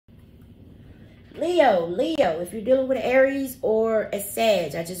Leo, if you're dealing with an Aries or a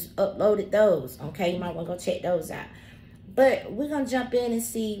Sag, I just uploaded those. Okay, you might want to go check those out. But we're going to jump in and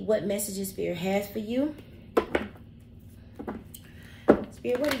see what messages Spirit has for you.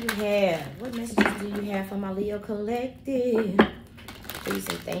 Spirit, what do you have? What messages do you have for my Leo collective? Please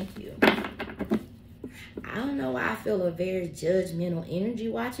and thank you. I don't know why I feel a very judgmental energy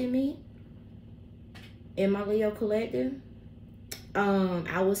watching me in my Leo collective.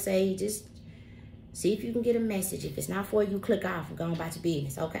 I will say just see if you can get a message. If it's not for you, click off and go on about your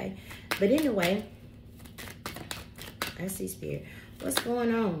business, okay? But anyway, I see Spirit. What's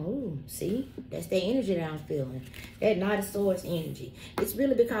going on? Ooh, see? That's the energy that I'm feeling. That Knight of Swords energy. It's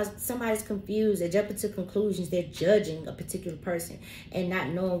really because somebody's confused. They're jumping to conclusions. They're judging a particular person and not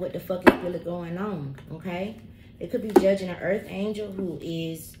knowing what the fuck is really going on, okay? They could be judging an earth angel who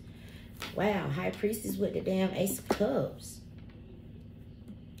is, wow, high priestess with the damn Ace of Cups.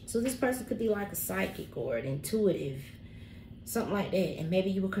 So this person could be like a psychic or an intuitive, something like that. And maybe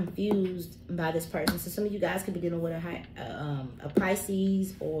you were confused by this person. So some of you guys could be dealing with a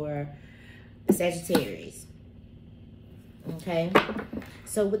Pisces or a Sagittarius. Okay.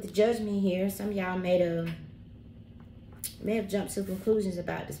 So with the judgment here, some of y'all may have jumped to conclusions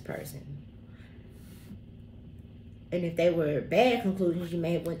about this person. And if they were bad conclusions, you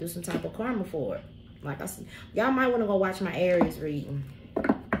may have went through some type of karma for it. Like I said, y'all might want to go watch my Aries reading.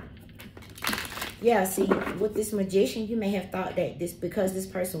 Yeah, see, with this Magician, you may have thought that because this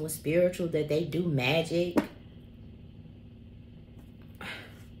person was spiritual, that they do magic.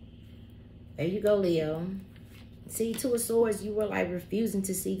 There you go, Leo. See, Two of Swords, you were like refusing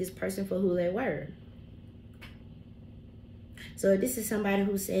to see this person for who they were. So this is somebody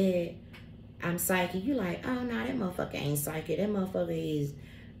who said, I'm psychic. You like, oh, no, that motherfucker ain't psychic. That motherfucker is...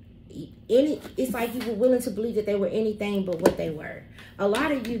 It's like you were willing to believe that they were anything but what they were. A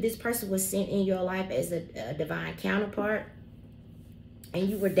lot of you, this person was sent in your life as a divine counterpart, and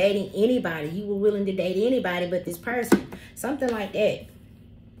you were dating anybody. You were willing to date anybody but this person. Something like that.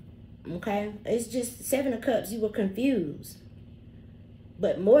 Okay? It's just Seven of Cups. You were confused.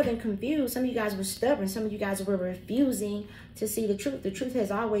 But more than confused, some of you guys were stubborn. Some of you guys were refusing to see the truth. The truth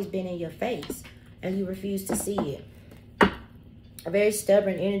has always been in your face, and you refuse to see it. A very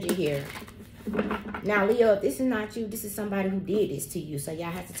stubborn energy here. Now, Leo, if this is not you, this is somebody who did this to you. So y'all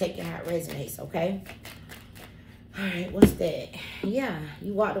have to take it how it resonates, okay? All right, what's that? Yeah,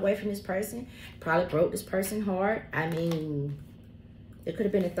 you walked away from this person. Probably broke this person's heart. I mean, there could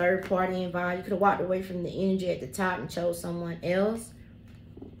have been a third party involved. You could have walked away from the energy at the top and chose someone else.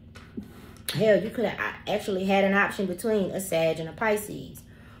 Hell, you could have actually had an option between a Sag and a Pisces.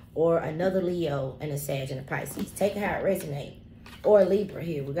 Or another Leo and a Sag and a Pisces. Take it how it resonates. Or Libra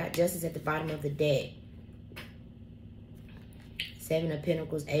here. We got Justice at the bottom of the deck. Seven of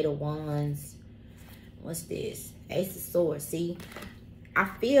Pentacles, Eight of Wands. What's this? Ace of Swords. See, I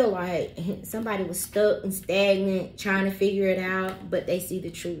feel like somebody was stuck and stagnant, trying to figure it out, but they see the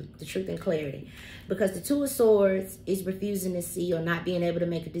truth and clarity. Because the Two of Swords is refusing to see or not being able to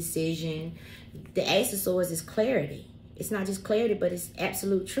make a decision. The Ace of Swords is clarity. It's not just clarity, but it's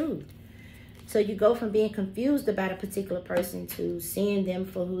absolute truth. So you go from being confused about a particular person to seeing them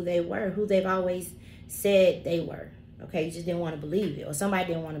for who they were, who they've always said they were. Okay, you just didn't want to believe it, or somebody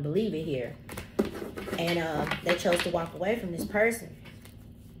didn't want to believe it here. And they chose to walk away from this person.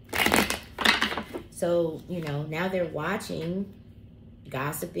 So, you know, now they're watching,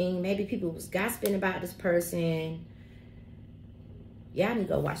 gossiping. Maybe people was gossiping about this person. Y'all need to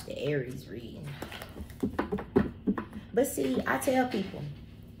go watch the Aries reading. But see, I tell people,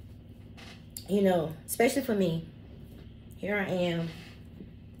 you know, especially for me, here I am.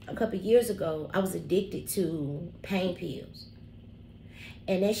 A couple years ago, I was addicted to pain pills.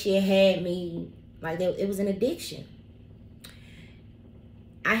 And that shit had me, like, it was an addiction.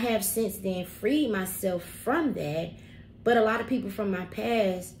 I have since then freed myself from that. But a lot of people from my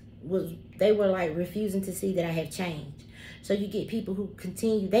past, they were like refusing to see that I have changed. So you get people who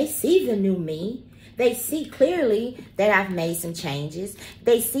continue, they see the new me. They see clearly that I've made some changes.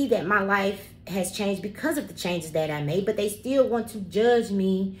 They see that my life has changed because of the changes that I made, but they still want to judge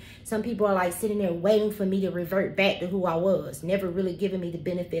me. Some people are like sitting there waiting for me to revert back to who I was, never really giving me the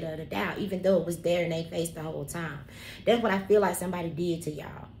benefit of the doubt, even though it was there in their face the whole time. That's what I feel like somebody did to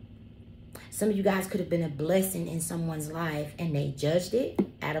y'all. Some of you guys could have been a blessing in someone's life and they judged it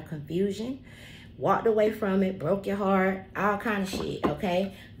out of confusion, walked away from it, broke your heart, all kind of shit,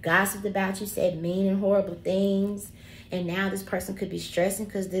 okay? Gossiped about you, said mean and horrible things. And now this person could be stressing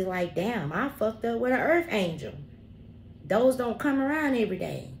because they're like, damn, I fucked up with an earth angel. Those don't come around every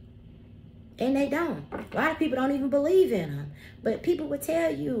day. And they don't. A lot of people don't even believe in them. But people would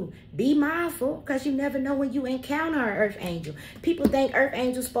tell you, be mindful, because you never know when you encounter an earth angel. People think earth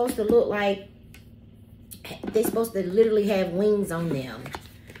angels supposed to look like they're supposed to literally have wings on them.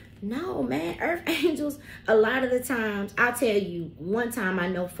 No, man. Earth angels, a lot of the times, I'll tell you, one time I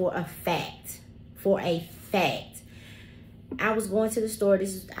know for a fact, I was going to the store.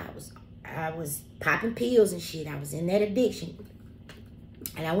 I was popping pills and shit. I was in that addiction.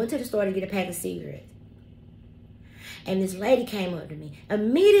 And I went to the store to get a pack of cigarettes. And this lady came up to me.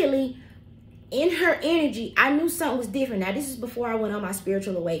 Immediately, in her energy, I knew something was different. Now, this is before I went on my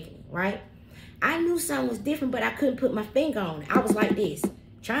spiritual awakening, right? I knew something was different, but I couldn't put my finger on it. I was like this,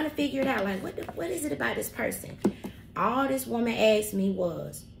 trying to figure it out. Like, what is it about this person? All this woman asked me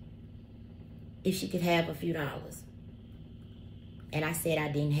was if she could have a few dollars. And I said I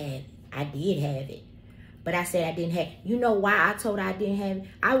didn't have it. I did have it. But I said I didn't have it. You know why I told her I didn't have it?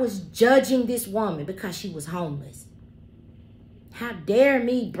 I was judging this woman because she was homeless. How dare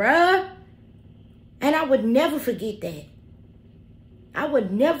me, bruh? And I would never forget that. I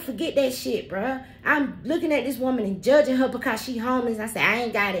would never forget that shit, bruh. I'm looking at this woman and judging her because she homeless. I said, I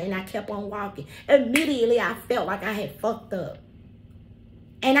ain't got it. And I kept on walking. Immediately, I felt like I had fucked up.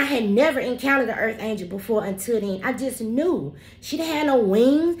 And I had never encountered an earth angel before until then. I just knew. She didn't have no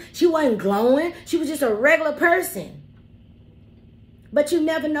wings. She wasn't glowing. She was just a regular person. But you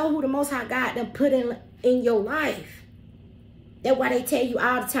never know who the Most High God done put in your life. That's why they tell you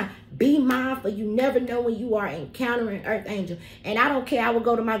all the time, be mindful. You never know when you are encountering earth angel. And I don't care. I would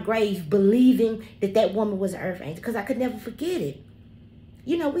go to my grave believing that that woman was an earth angel because I could never forget it.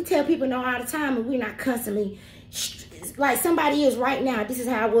 You know, we tell people no all the time and we're not constantly, like somebody is right now. This is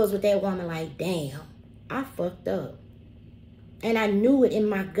how I was with that woman. Like, damn, I fucked up. And I knew it in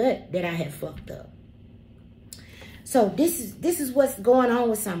my gut that I had fucked up. So this is what's going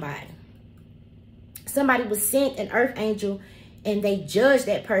on with somebody. Somebody was sent an earth angel and they judged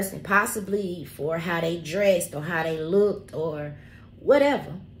that person possibly for how they dressed or how they looked or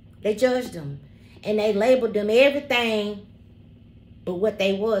whatever. They judged them. And they labeled them everything but what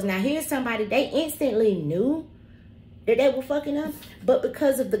they was. Now, here's somebody, they instantly knew that they were fucking up. But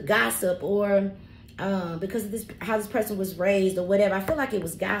because of the gossip or because of how this person was raised or whatever, I feel like it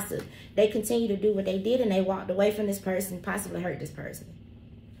was gossip. They continued to do what they did and they walked away from this person, possibly hurt this person.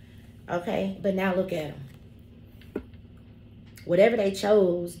 Okay? But now look at them. Whatever they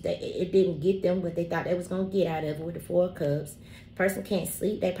chose, it didn't get them what they thought they was going to get out of it with the 4 of Cups. Person can't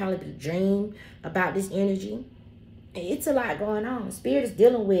sleep. They probably dream about this energy. It's a lot going on. Spirit is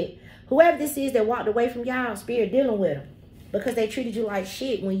dealing with whoever this is that walked away from y'all. Spirit dealing with them because they treated you like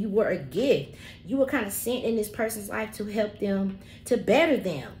shit when you were a gift. You were kind of sent in this person's life to help them, to better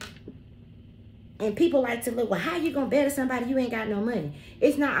them. And people like to look, well, how you going to better somebody? You ain't got no money.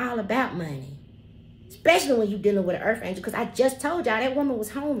 It's not all about money. Especially when you're dealing with an earth angel. Because I just told y'all that woman was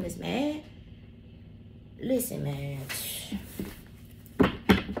homeless, man. Listen, man.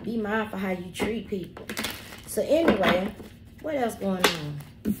 Be mindful how you treat people. So anyway, what else going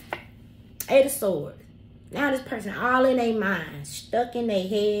on? 8 of Swords. Now this person all in their mind. Stuck in their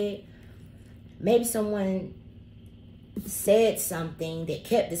head. Maybe someone said something that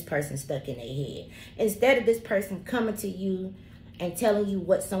kept this person stuck in their head. Instead of this person coming to you and telling you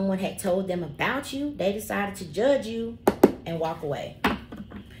what someone had told them about you, they decided to judge you and walk away.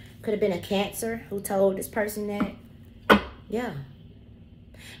 Could have been a Cancer who told this person that. Yeah.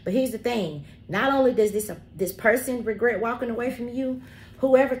 But here's the thing. Not only does this person regret walking away from you,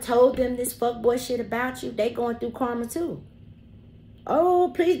 whoever told them this fuckboy shit about you, they going through karma too.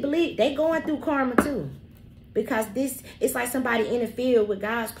 Oh, please believe they going through karma too. Because it's like somebody interfered with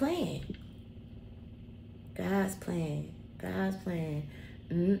God's plan. God's plan. God's plan.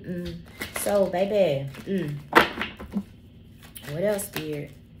 So, baby. What else,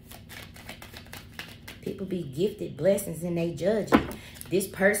 Spirit? People be gifted blessings and they judge it. This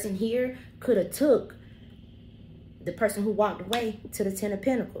person here could have took the person who walked away to the 10 of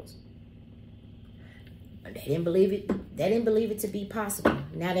Pentacles. They didn't believe it. They didn't believe it to be possible.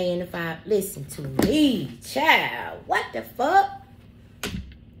 Now they in the 5. Listen to me, child. What the fuck?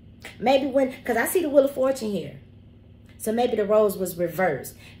 Maybe because I see the Wheel of Fortune here. So maybe the roles was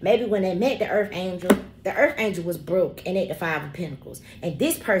reversed. Maybe when they met the Earth Angel was broke and at the 5 of Pentacles. And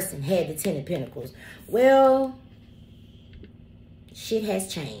this person had the 10 of Pentacles. Well, shit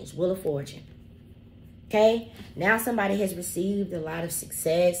has changed. Wheel of Fortune. Okay? Now somebody has received a lot of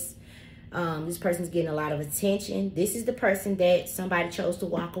success. This person's getting a lot of attention. This is the person that somebody chose to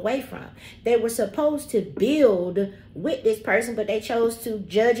walk away from. They were supposed to build with this person, but they chose to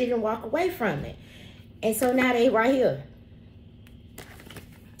judge it and walk away from it. And so now they right here.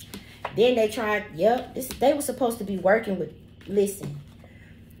 Then they tried, yep, they were supposed to be working with, listen,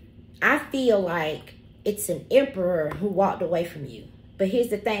 I feel like it's an emperor who walked away from you. But here's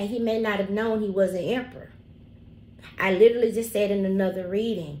the thing, he may not have known he was an emperor. I literally just said in another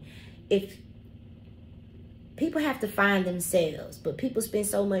reading, if people have to find themselves, but people spend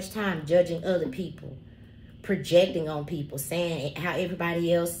so much time judging other people, projecting on people, saying how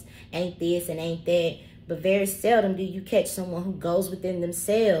everybody else ain't this and ain't that. But very seldom do you catch someone who goes within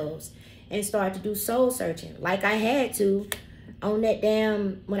themselves and start to do soul searching. Like I had to on that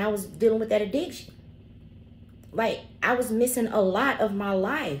damn, when I was dealing with that addiction. Like I was missing a lot of my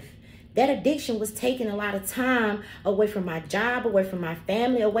life. That addiction was taking a lot of time away from my job, away from my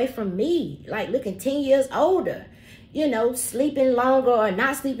family, away from me. Like looking 10 years older, you know, sleeping longer or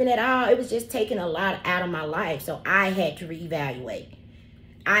not sleeping at all. It was just taking a lot out of my life. So I had to reevaluate.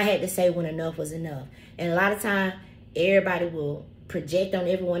 I had to say when enough was enough. And a lot of time, everybody will project on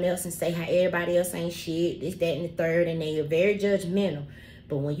everyone else and say how everybody else ain't shit, this, that, and the third, and they are very judgmental.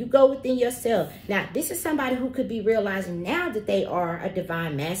 But when you go within yourself, now this is somebody who could be realizing now that they are a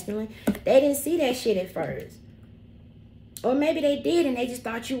divine masculine. They didn't see that shit at first. Or maybe they did and they just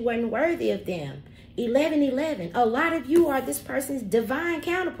thought you weren't worthy of them. 1111. A lot of you are this person's divine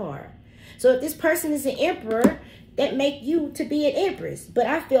counterpart. So if this person is an emperor, that make you to be an empress. But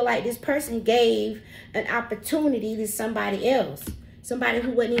I feel like this person gave an opportunity to somebody else. Somebody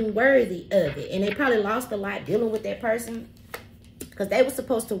who wasn't even worthy of it. And they probably lost a lot dealing with that person. Because they were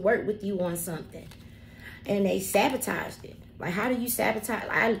supposed to work with you on something. And they sabotaged it. Like, how do you sabotage?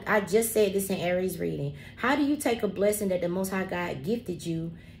 I just said this in Aries reading. How do you take a blessing that the Most High God gifted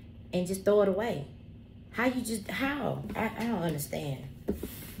you and just throw it away? How? I don't understand.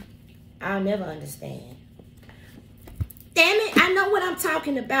 I'll never understand. Damn it, I know what I'm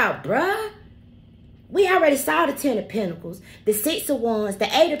talking about, bruh. We already saw the 10 of Pentacles, the 6 of Wands,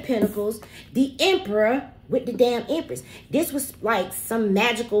 the 8 of Pentacles, the Emperor with the damn Empress. This was like some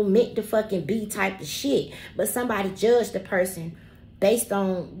magical meant to fucking be type of shit. But somebody judged the person based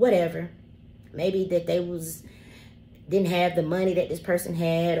on whatever. Maybe that they didn't have the money that this person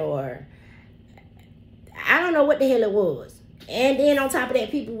had, or I don't know what the hell it was. And then on top of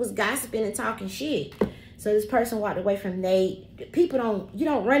that, people was gossiping and talking shit. So this person walked away from you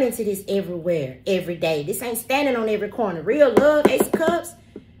don't run into this everywhere, every day. This ain't standing on every corner. Real love, Ace of Cups,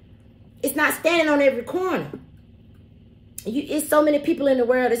 it's not standing on every corner. It's so many people in the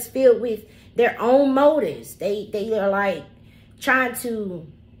world that's filled with their own motives. They are like trying to,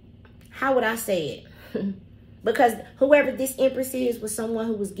 how would I say it? Because whoever this Empress is was someone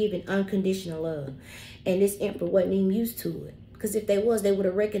who was given unconditional love. And this Emperor wasn't even used to it. Because if they was, they would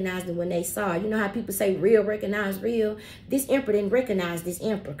have recognized it when they saw it. You know how people say real recognize real? This Emperor didn't recognize this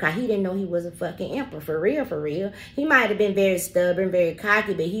Emperor because he didn't know he was a fucking Emperor. For real, for real. He might have been very stubborn, very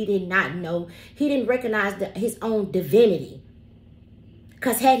cocky, but he did not know. He didn't recognize his own divinity.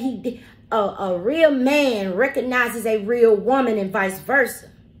 Because had a real man recognizes a real woman and vice versa.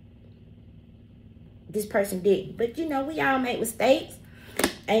 This person didn't. But you know, we all make mistakes.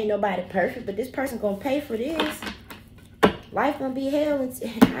 Ain't nobody perfect, but this person gonna pay for this. Life gonna be hell,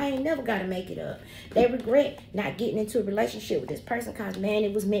 and I ain't never gotta make it up. They regret not getting into a relationship with this person because, man,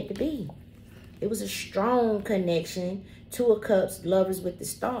 it was meant to be. It was a strong connection. 2 of Cups, Lovers with the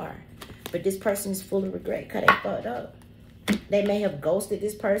Star. But this person is full of regret because they fucked up. They may have ghosted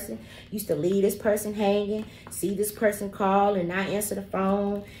this person, used to leave this person hanging, see this person call and not answer the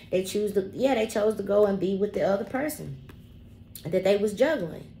phone. They chose to go and be with the other person that they was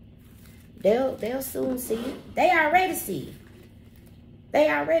juggling. They'll soon see it. They already see it. They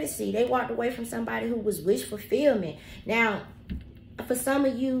already see. They walked away from somebody who was wish fulfillment. Now, for some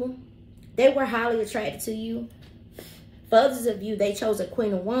of you, they were highly attracted to you. For others of you, they chose a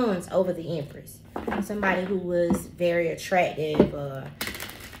Queen of Wands over the Empress. Somebody who was very attractive, or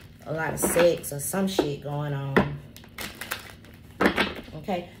a lot of sex or some shit going on.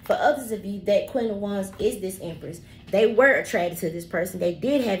 Okay. For others of you, that Queen of Wands is this Empress. They were attracted to this person. They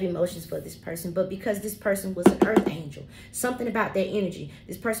did have emotions for this person. But because this person was an earth angel, something about their energy,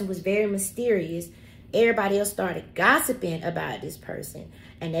 this person was very mysterious. Everybody else started gossiping about this person.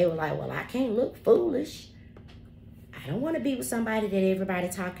 And they were like, well, I can't look foolish. I don't want to be with somebody that everybody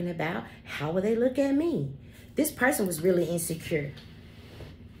talking about. How will they look at me? This person was really insecure.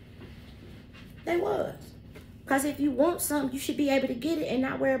 They was. Because if you want something, you should be able to get it and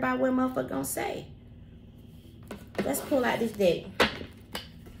not worry about what a motherfucker gonna say. Let's pull out this deck.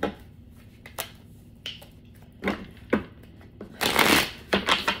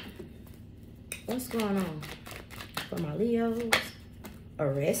 What's going on? For my Leos,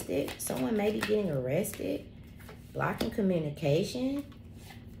 arrested. Someone may be getting arrested. Blocking communication.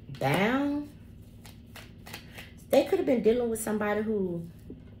 Bound. They could have been dealing with somebody who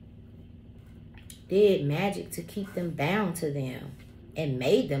did magic to keep them bound to them and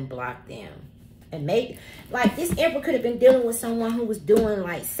made them block them. And made, like, this Emperor could have been dealing with someone who was doing,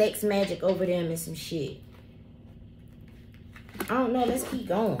 like, sex magic over them and some shit. I don't know. Let's keep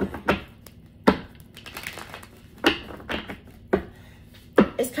going.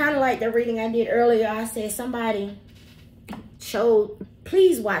 It's kind of like the reading I did earlier. I said somebody showed,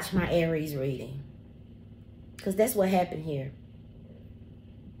 please watch my Aries reading. Because that's what happened here.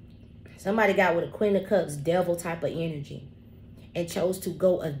 Somebody got with a Queen of Cups, devil type of energy. And chose to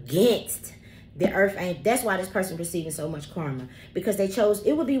go against the earth. And that's why this person receiving so much karma. Because they chose,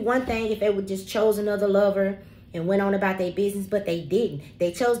 it would be one thing if they would just chose another lover and went on about their business, but they didn't.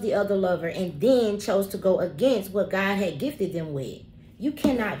 They chose the other lover and then chose to go against what God had gifted them with. You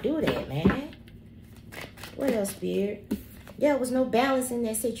cannot do that, man. What else, Spirit? There was no balance in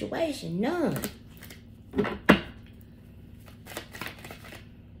that situation. None.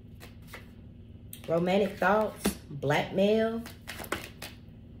 Romantic thoughts, blackmail,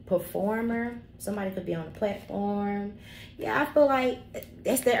 performer. Somebody could be on the platform. Yeah, I feel like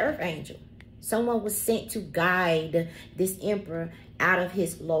that's the earth angel. Someone was sent to guide this Emperor out of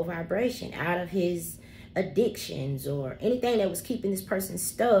his low vibration, out of his addictions or anything that was keeping this person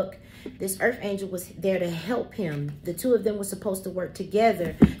stuck. This earth angel was there to help him. The two of them were supposed to work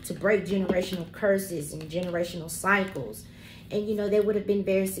together to break generational curses and generational cycles. And, you know, they would have been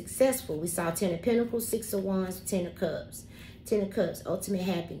very successful. We saw 10 of Pentacles, 6 of Wands, 10 of Cups. 10 of Cups, ultimate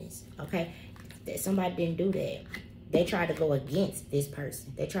happiness. Okay? Somebody didn't do that. They tried to go against this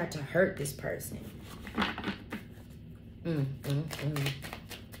person. They tried to hurt this person.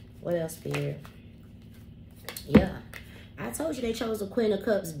 What else, Spirit? Yeah. I told you they chose a Queen of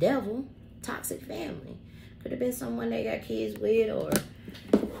Cups devil. Toxic family. Could have been someone they got kids with, or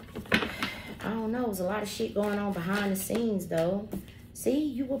I don't know. There's a lot of shit going on behind the scenes, though. See,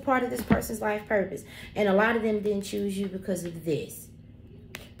 you were part of this person's life purpose. And a lot of them didn't choose you because of this.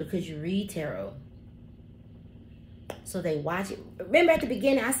 Because you read tarot. So they watch it. Remember at the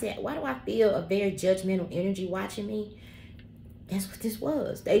beginning, I said, why do I feel a very judgmental energy watching me? That's what this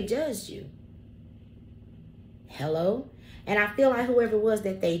was. They judged you. Hello? And I feel like whoever it was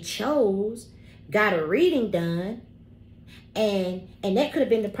that they chose got a reading done. And that could have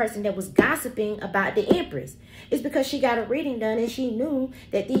been the person that was gossiping about the Empress. It's because she got a reading done and she knew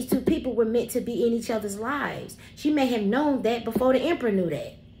that these two people were meant to be in each other's lives. She may have known that before the Emperor knew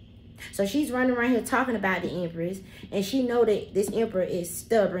that. So she's running around here talking about the Empress, and she know that this Emperor is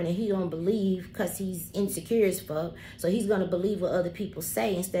stubborn and he gonna believe because he's insecure as fuck. So he's gonna believe what other people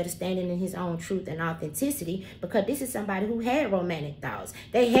say instead of standing in his own truth and authenticity, because this is somebody who had romantic thoughts.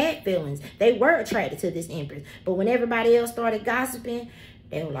 They had feelings. They were attracted to this Empress. But when everybody else started gossiping,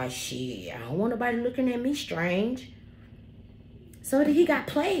 they were like, shit, I don't want nobody looking at me strange. So he got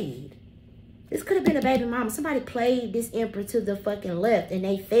played. This could have been a baby mama. Somebody played this Emperor to the fucking left and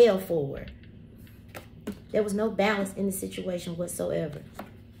they fell for it. There was no balance in the situation whatsoever.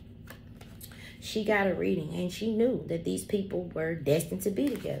 She got a reading and she knew that these people were destined to be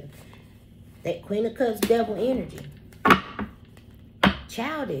together. That Queen of Cups devil energy.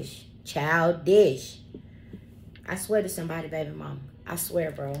 Childish. Childish. I swear to somebody, baby mama. I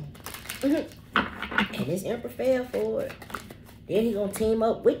swear, bro. And this Emperor fell for it. Then he gonna team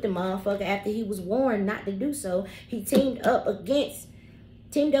up with the motherfucker after he was warned not to do so. He teamed up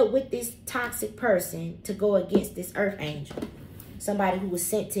with this toxic person to go against this earth angel. Somebody who was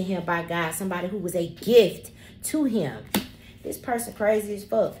sent to him by God. Somebody who was a gift to him. This person crazy as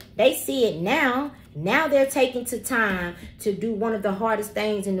fuck. They see it now. Now they're taking the time to do one of the hardest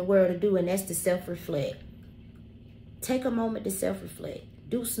things in the world to do, and that's to self-reflect. Take a moment to self-reflect.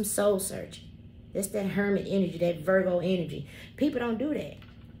 Do some soul searching. That's that hermit energy, that Virgo energy. People don't do that.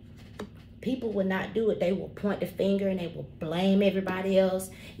 People will not do it. They will point the finger and they will blame everybody else.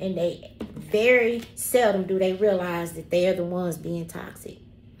 And they very seldom do they realize that they're the ones being toxic.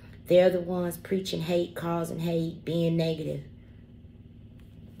 They're the ones preaching hate, causing hate, being negative.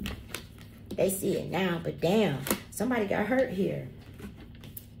 They see it now, but damn, somebody got hurt here.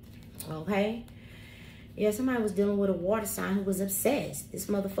 Okay? Yeah, somebody was dealing with a water sign who was obsessed. This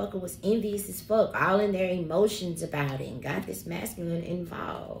motherfucker was envious as fuck, all in their emotions about it, and got this masculine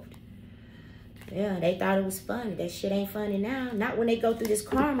involved. Yeah, they thought it was funny. That shit ain't funny now. Not when they go through this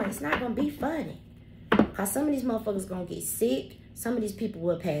karma. It's not going to be funny. Because some of these motherfuckers going to get sick. Some of these people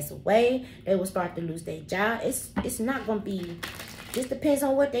will pass away. They will start to lose their job. It's not going to be... Just depends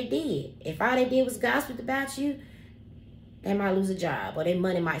on what they did. If all they did was gossip about you, they might lose a job or their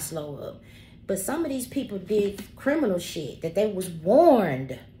money might slow up. But some of these people did criminal shit that they was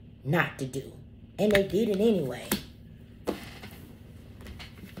warned not to do. And they did it anyway.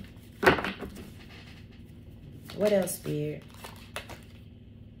 What else, Spirit?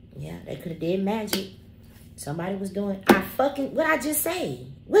 Yeah, they could have did magic. Somebody was doing, what I just say?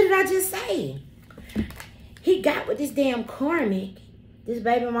 What did I just say? He got with this damn karmic, this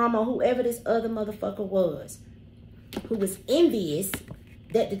baby mama, whoever this other motherfucker was, who was envious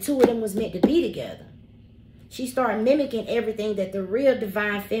that the two of them was meant to be together. She started mimicking everything that the real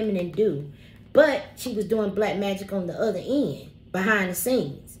divine feminine do, but she was doing black magic on the other end, behind the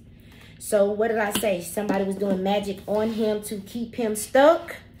scenes. So what did I say? Somebody was doing magic on him to keep him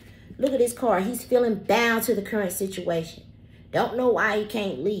stuck. Look at this card. He's feeling bound to the current situation. Don't know why he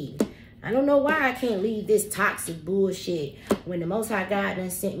can't leave. I don't know why I can't leave this toxic bullshit when the Most High God done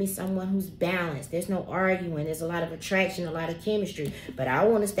sent me someone who's balanced. There's no arguing. There's a lot of attraction, a lot of chemistry. But I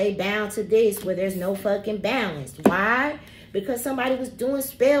want to stay bound to this where there's no fucking balance. Why? Because somebody was doing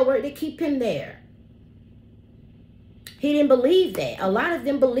spell work to keep him there. He didn't believe that. A lot of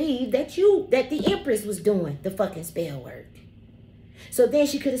them believed that the Empress was doing the fucking spell work. So then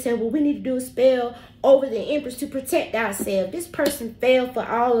she could have said, well, we need to do a spell over the Empress to protect ourselves. This person fell for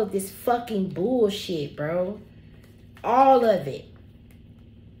all of this fucking bullshit, bro. All of it.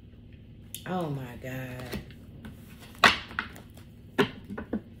 Oh, my God.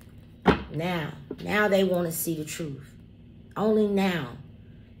 Now they want to see the truth. Only now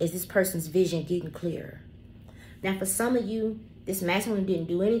is this person's vision getting clearer. Now, for some of you, this masculine didn't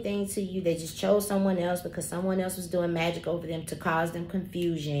do anything to you. They just chose someone else because someone else was doing magic over them to cause them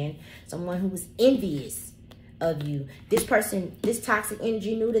confusion. Someone who was envious of you. This person, this toxic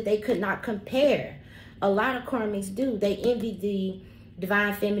energy knew that they could not compare. A lot of karmics do. They envy the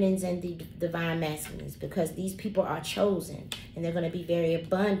divine feminines and the divine masculines because these people are chosen and they're going to be very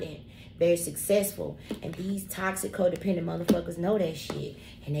abundant, very successful. And these toxic, codependent motherfuckers know that shit.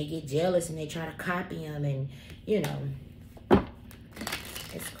 And they get jealous and they try to copy them and, you know...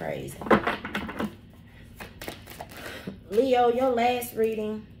 It's crazy. Leo, your last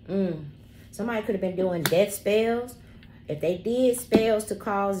reading, somebody could have been doing death spells. If they did spells to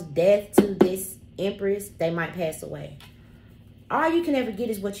cause death to this Empress, they might pass away. All you can ever get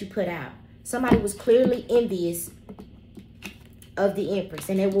is what you put out. Somebody was clearly envious of the Empress,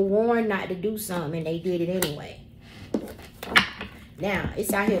 and they were warned not to do something, and they did it anyway. Now,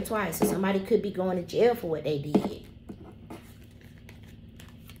 it's out here twice, so somebody could be going to jail for what they did.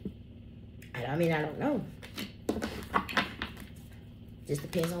 I mean, I don't know. Just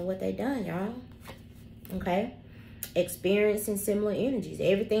depends on what they done, y'all. Okay? Experiencing similar energies.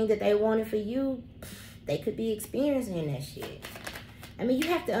 Everything that they wanted for you, they could be experiencing that shit. I mean, you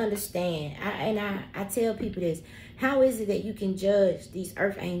have to understand. I tell people this. How is it that you can judge these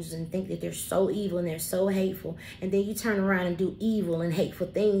earth angels and think that they're so evil and they're so hateful, and then you turn around and do evil and hateful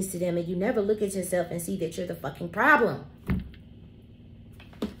things to them, and you never look at yourself and see that you're the fucking problem?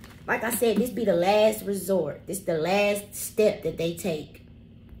 Like I said, this be the last resort. This the last step that they take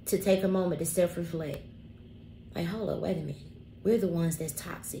to take a moment to self-reflect. Like, hold up, wait a minute. We're the ones that's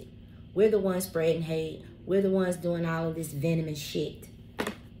toxic. We're the ones spreading hate. We're the ones doing all of this venomous shit.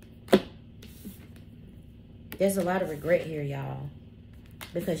 There's a lot of regret here, y'all.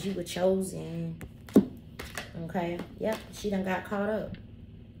 Because you were chosen. Okay? Yep, she done got caught up.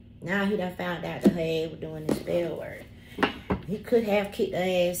 Now he done found out that her head was doing the spell work. He could have kicked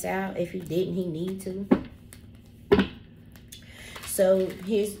her ass out. If he didn't, he need to. So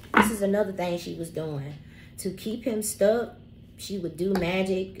this is another thing she was doing. To keep him stuck, she would do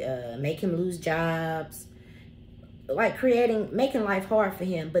magic, make him lose jobs. Like making life hard for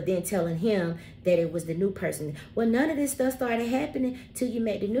him, but then telling him that it was the new person. Well, none of this stuff started happening till you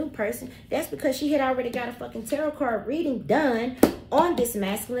met the new person. That's because she had already got a fucking tarot card reading done on this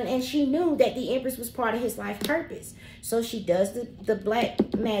masculine, and she knew that the Empress was part of his life purpose. So she does the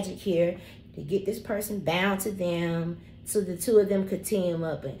black magic here to get this person bound to them so the two of them could team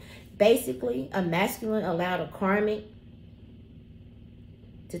up. And basically, a masculine allowed a karmic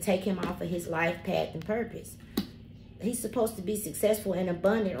to take him off of his life path and purpose. He's supposed to be successful and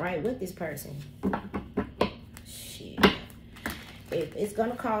abundant, right, with this person. Shit. If it's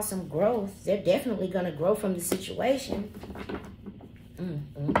going to cause some growth, they're definitely going to grow from the situation.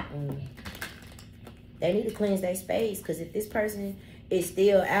 They need to cleanse their space, because if this person is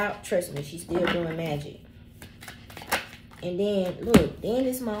still out, trust me, she's still doing magic. And then, look, then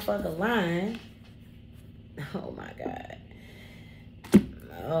this motherfucker lying. Oh, my God.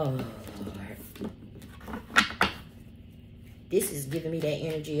 Oh, Lord. This is giving me that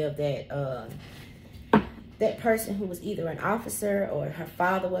energy of that person who was either an officer or her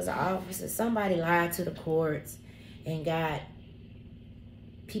father was an officer. Somebody lied to the courts and got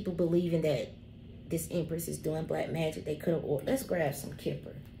people believing that this Empress is doing black magic. They could have ordered. Let's grab some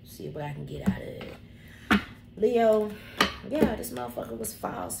Kipper. See what I can get out of it. Leo, yeah, this motherfucker was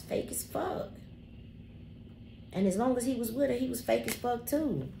false, fake as fuck. And as long as he was with her, he was fake as fuck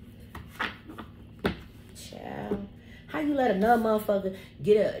too. Child. How you let another motherfucker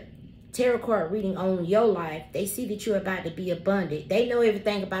get a tarot card reading on your life? They see that you're about to be abundant. They know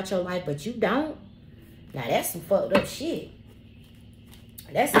everything about your life, but you don't. Now that's some fucked up shit.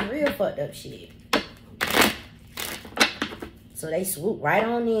 That's some real fucked up shit. So they swoop right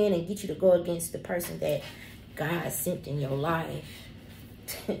on in and get you to go against the person that God sent in your life.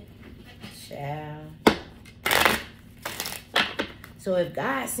 Child. So if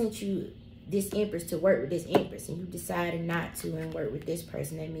God sent you this Empress to work with this Empress and you decided not to and work with this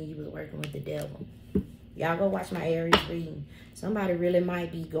person, that means you was working with the devil. Y'all go watch my Aries reading. Somebody really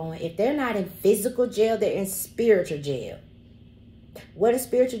might be going, if they're not in physical jail, they're in spiritual jail. What does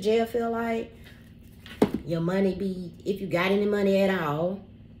spiritual jail feel like? Your money be, if you got any money at all,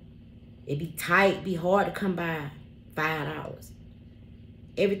 it be tight, be hard to come by $5.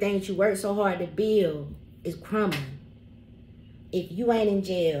 Everything that you work so hard to build is crumbling. If you ain't in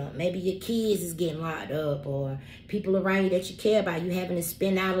jail, maybe your kids is getting locked up, or people around you that you care about, you having to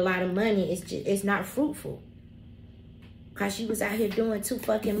spend out a lot of money, it's not fruitful. Because you was out here doing too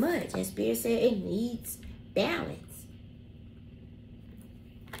fucking much. And Spirit said it needs balance.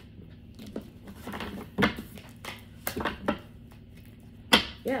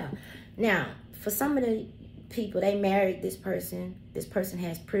 Yeah. Now, for some of the people, they married this person. This person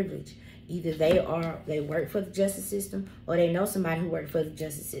has privilege. Either they work for the justice system, or they know somebody who worked for the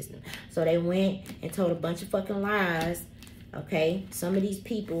justice system. So they went and told a bunch of fucking lies. Okay. Some of these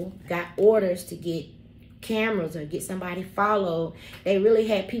people got orders to get cameras or get somebody followed. They really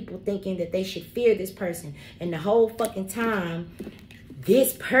had people thinking that they should fear this person. And the whole fucking time,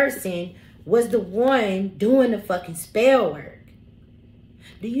 this person was the one doing the fucking spell work.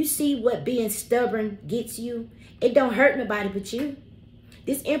 Do you see what being stubborn gets you? It don't hurt nobody but you.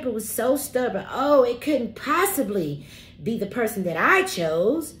 This Emperor was so stubborn. Oh, it couldn't possibly be the person that I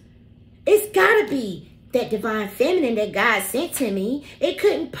chose. It's got to be that divine feminine that God sent to me. It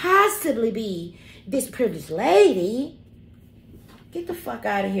couldn't possibly be this privileged lady. Get the fuck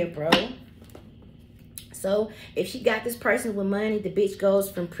out of here, bro. So, if she got this person with money, the bitch goes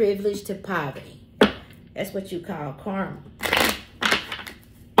from privilege to poverty. That's what you call karma.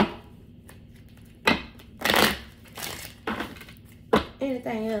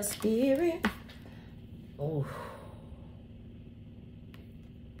 Anything else, Spirit? Oh.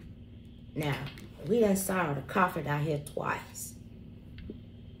 Now, we done saw the coffin out here twice.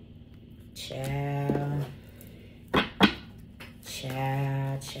 Child.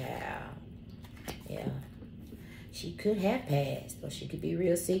 Yeah. She could have passed, or she could be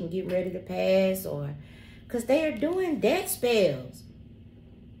real sick and get ready to pass, or because they are doing death spells.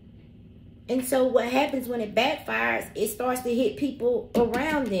 And so what happens when it backfires, it starts to hit people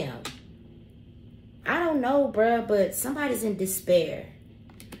around them. I don't know, bruh, but somebody's in despair.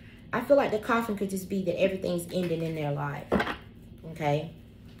 I feel like the coffin could just be that everything's ending in their life. Okay?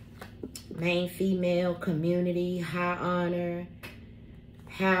 Main female, community, high honor,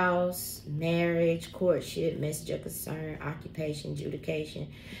 house, marriage, courtship, message of concern, occupation, adjudication.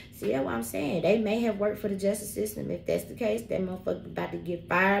 See, that's what I'm saying. They may have worked for the justice system. If that's the case, that motherfucker about to get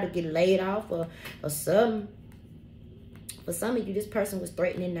fired or get laid off or something. For some of you, this person was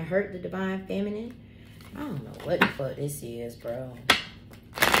threatening to hurt the divine feminine. I don't know what the fuck this is, bro.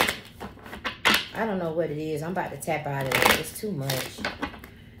 I don't know what it is. I'm about to tap out of it. It's too much.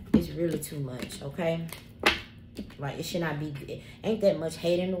 It's really too much, okay? Like, it should not be. Ain't that much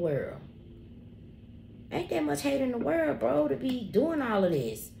hate in the world. Ain't that much hate in the world, bro, to be doing all of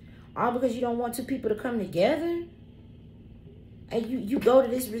this. All because you don't want two people to come together. And you go to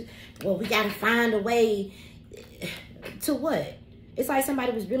this, well, we got to find a way to what? It's like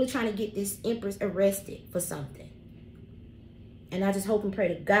somebody was really trying to get this Empress arrested for something. And I just hope and pray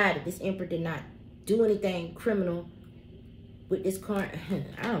to God that this Emperor did not do anything criminal with this current,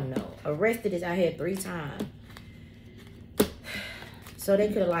 I don't know. Arrested is out here 3 times. So they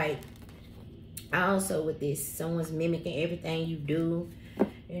could have, like, also with this, someone's mimicking everything you do.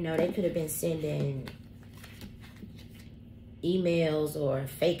 You know, they could have been sending emails or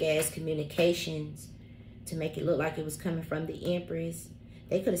fake ass communications to make it look like it was coming from the Empress.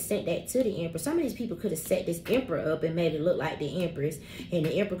 They could have sent that to the Empress. Some of these people could have set this Emperor up and made it look like the Empress. And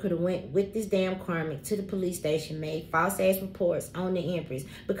the Emperor could have went with this damn karmic to the police station, made false ass reports on the Empress.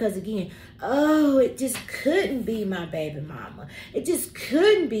 Because again, oh, it just couldn't be my baby mama. It just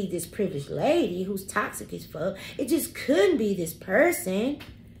couldn't be this privileged lady who's toxic as fuck. It just couldn't be this person.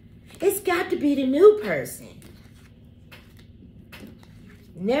 It's got to be the new person.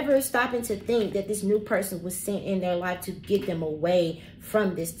 Never stopping to think that this new person was sent in their life to get them away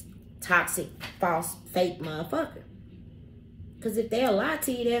from this toxic, false, fake motherfucker. Because if they'll lie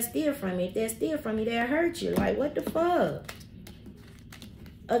to you, they'll steal from you. If they'll steal from you, they'll hurt you. Like, what the fuck?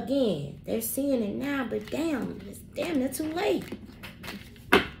 Again, they're seeing it now, but damn, it's damn near too late.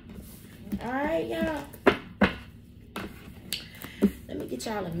 All right, y'all. Let me get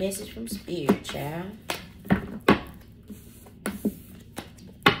y'all a message from Spirit, child.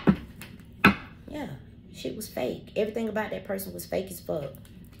 Yeah, shit was fake. Everything about that person was fake as fuck.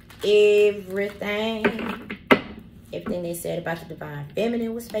 Everything they said about the divine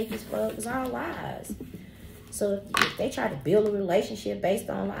feminine was fake as fuck. It was all lies. So if they try to build a relationship based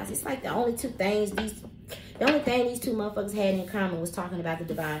on lies, it's like the only thing these two motherfuckers had in common was talking about the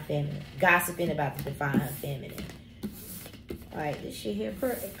divine feminine, gossiping about the divine feminine. Like, this shit here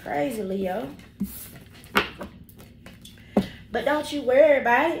crazy, Leo. But don't you worry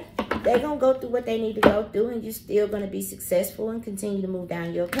about it. They're going to go through what they need to go through, and you're still going to be successful and continue to move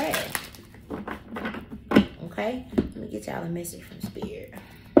down your path. Okay? Let me get y'all a message from Spirit.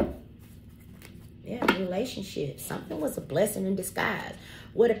 Yeah, relationship. Something was a blessing in disguise.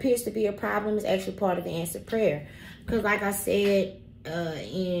 What appears to be a problem is actually part of the answered prayer. Because like I said,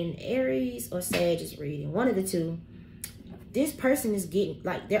 in Aries or Sagittarius reading, one of the two, this person is getting,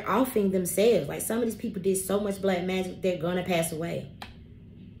 like, they're offing themselves. Like, some of these people did so much black magic, they're going to pass away.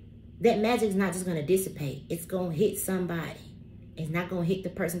 That magic is not just going to dissipate. It's going to hit somebody. It's not going to hit the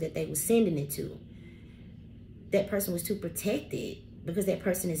person that they were sending it to. That person was too protected because that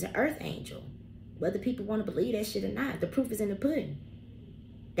person is an earth angel. Whether people want to believe that shit or not, the proof is in the pudding.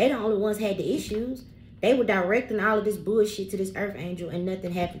 They the only ones had the issues. They were directing all of this bullshit to this earth angel and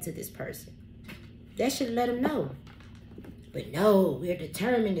nothing happened to this person. That should have let them know. But no, we're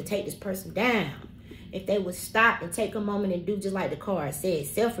determined to take this person down. If they would stop and take a moment and do just like the card said,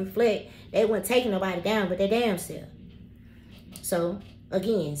 self-reflect, they weren't taking nobody down but their damn self. So,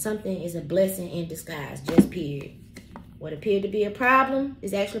 again, something is a blessing in disguise, just period. What appeared to be a problem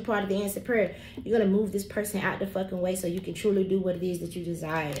is actually part of the answered prayer. You're going to move this person out the fucking way so you can truly do what it is that you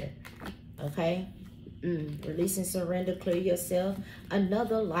desire. Okay? Release and surrender, clear yourself.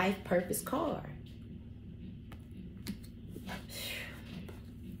 Another life purpose card.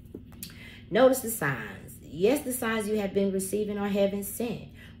 Notice the signs. Yes, the signs you have been receiving are heaven sent.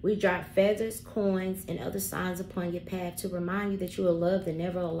 We drop feathers, coins, and other signs upon your path to remind you that you are loved and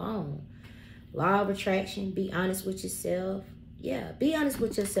never alone. Law of attraction, be honest with yourself. Yeah, be honest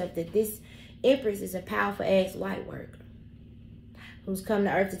with yourself that this Empress is a powerful ass light worker who's come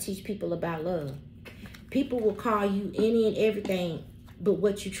to earth to teach people about love. People will call you any and everything but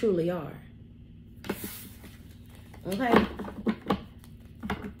what you truly are. Okay?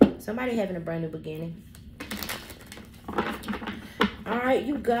 Somebody having a brand new beginning. All right,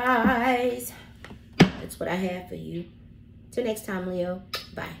 you guys. That's what I have for you. Till next time, Leo.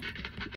 Bye.